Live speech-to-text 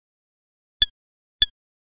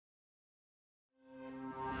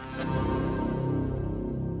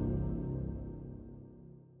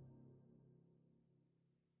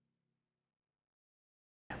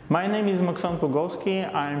My name is Maxon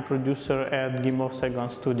Purgovsky. I'm producer at Gameloft Vietnam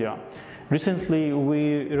studio. Recently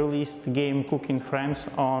we released game Cooking Friends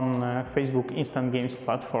on Facebook Instant Games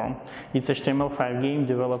platform. It's a HTML5 game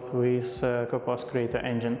developed with Cocos Creator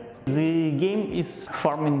engine. The game is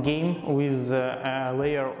farming game with a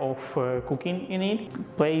layer of cooking in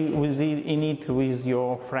it. Play with it in it with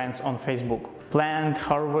your friends on Facebook. Plant,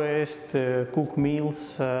 harvest, cook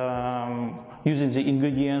meals using the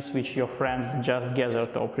ingredients which your friends just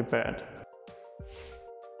gathered or prepared.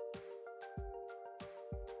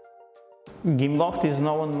 Gameloft is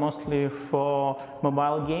known mostly for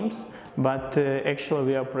mobile games, but actually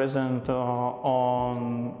we are present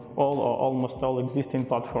on all or almost all existing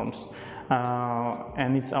platforms.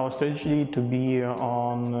 And it's our strategy to be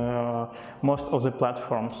on most of the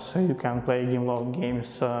platforms. So you can play Gameloft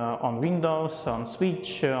games on Windows, on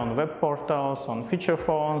Switch, on web portals, on feature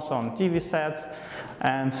phones, on TV sets,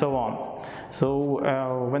 and so on.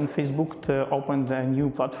 So when Facebook opened a new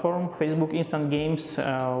platform, Facebook Instant Games,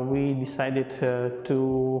 we decided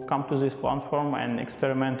to come to this platform and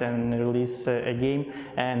experiment and release a game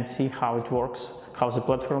and see how it works, how the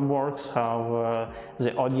platform works, how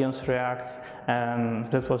the audience reacts,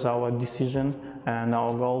 and that was our decision and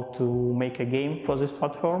our goal to make a game for this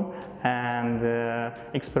platform and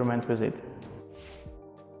experiment with it.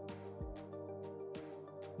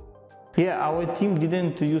 Yeah, our team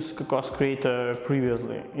didn't use Cocos Creator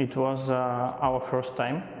previously. It was our first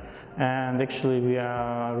time, and actually we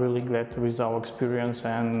are really glad with our experience,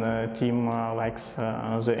 and the team likes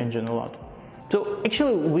the engine a lot. So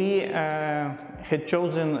actually we had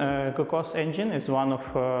chosen Cocos engine as one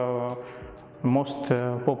of most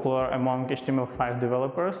popular among HTML5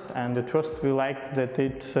 developers, and at first we liked that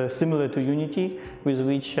it's similar to Unity, with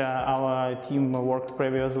which our team worked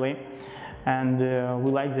previously. And we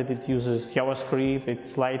like that it uses JavaScript,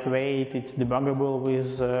 it's lightweight, it's debuggable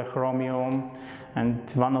with Chromium, and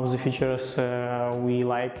one of the features we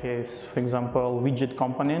like is, for example, widget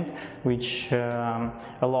component, which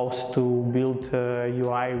allows to build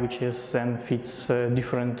UI which is then fits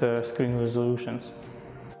different screen resolutions.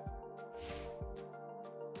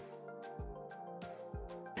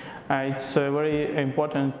 It's very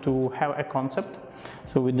important to have a concept.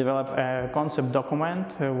 So we develop a concept document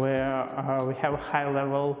where we have a high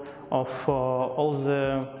level of all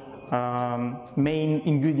the main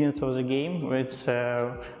ingredients of the game. It's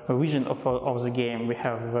a vision of the game. We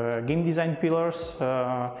have game design pillars,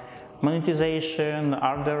 monetization,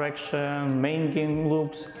 art direction, main game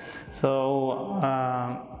loops. So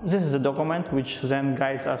this is a document which then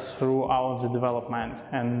guides us throughout the development,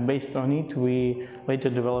 and based on it we later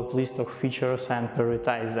develop a list of features and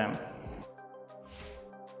prioritize them.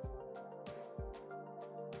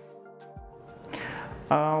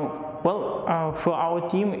 For our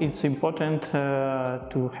team it's important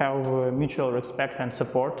to have mutual respect and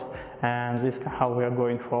support, and this is how we are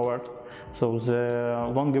going forward. So the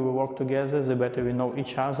longer we work together, the better we know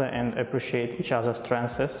each other and appreciate each other's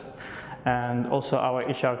strengths. And also our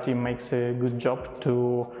HR team makes a good job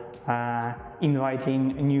to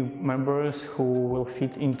inviting new members who will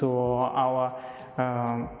fit into our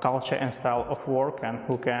culture and style of work, and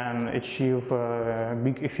who can achieve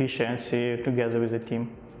big efficiency together with the team.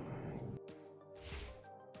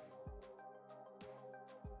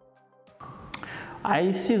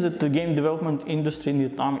 I see that the game development industry in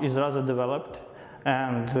Vietnam is rather developed,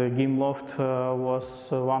 and Gameloft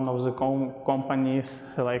was one of the companies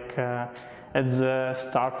at the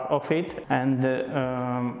start of it. And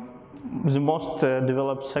the most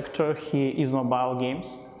developed sector here is mobile games,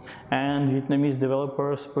 and Vietnamese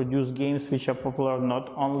developers produce games which are popular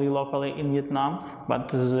not only locally in Vietnam,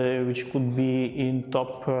 but which could be in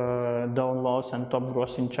top downloads and top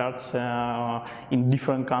grossing charts in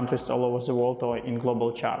different countries all over the world, or in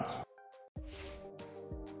global charts.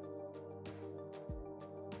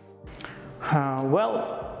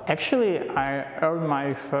 Actually I earned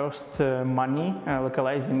my first money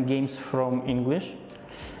localizing games from English,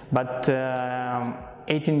 but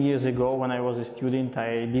 18 years ago, when I was a student,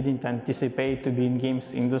 I didn't anticipate to be in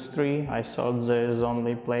games industry. I thought there's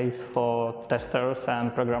only place for testers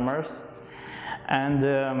and programmers, and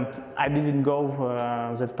I didn't go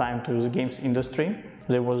that time to the games industry.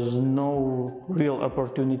 There was no real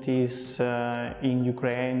opportunities in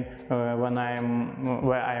Ukraine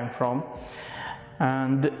where I am from,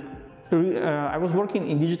 and I was working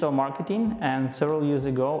in digital marketing, and several years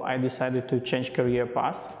ago I decided to change career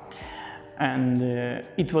path. And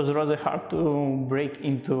it was rather hard to break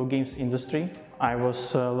into games industry. I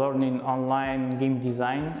was learning online game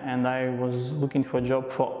design, and I was looking for a job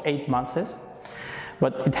for 8 months.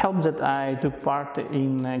 But it helped that I took part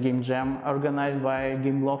in a game jam organized by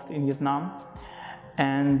Gameloft in Vietnam,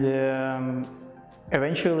 and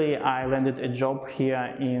eventually I landed a job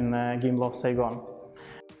here in Gameloft Saigon.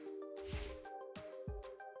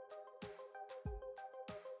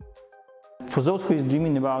 For those who is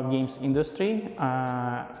dreaming about games industry,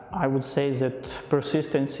 I would say that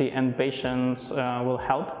persistency and patience will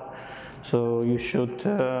help. So you should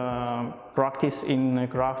practice in a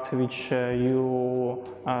craft which you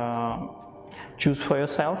choose for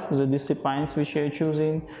yourself, the disciplines which you're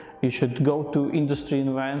choosing. You should go to industry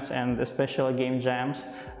events and especially game jams.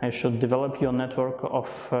 You should develop your network of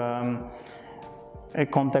a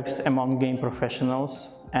context among game professionals,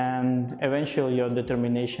 and eventually your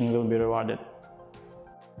determination will be rewarded.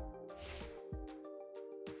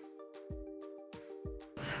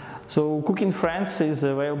 So Cooking Friends is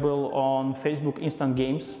available on Facebook Instant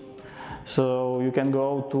Games. So you can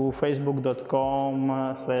go to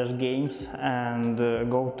facebook.com/games and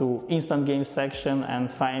go to Instant Games section and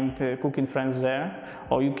find Cooking Friends there.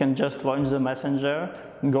 Or you can just launch the messenger,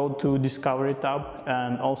 go to Discovery tab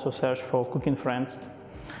and also search for Cooking Friends.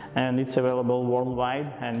 And it's available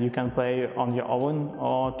worldwide, and you can play on your own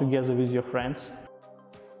or together with your friends.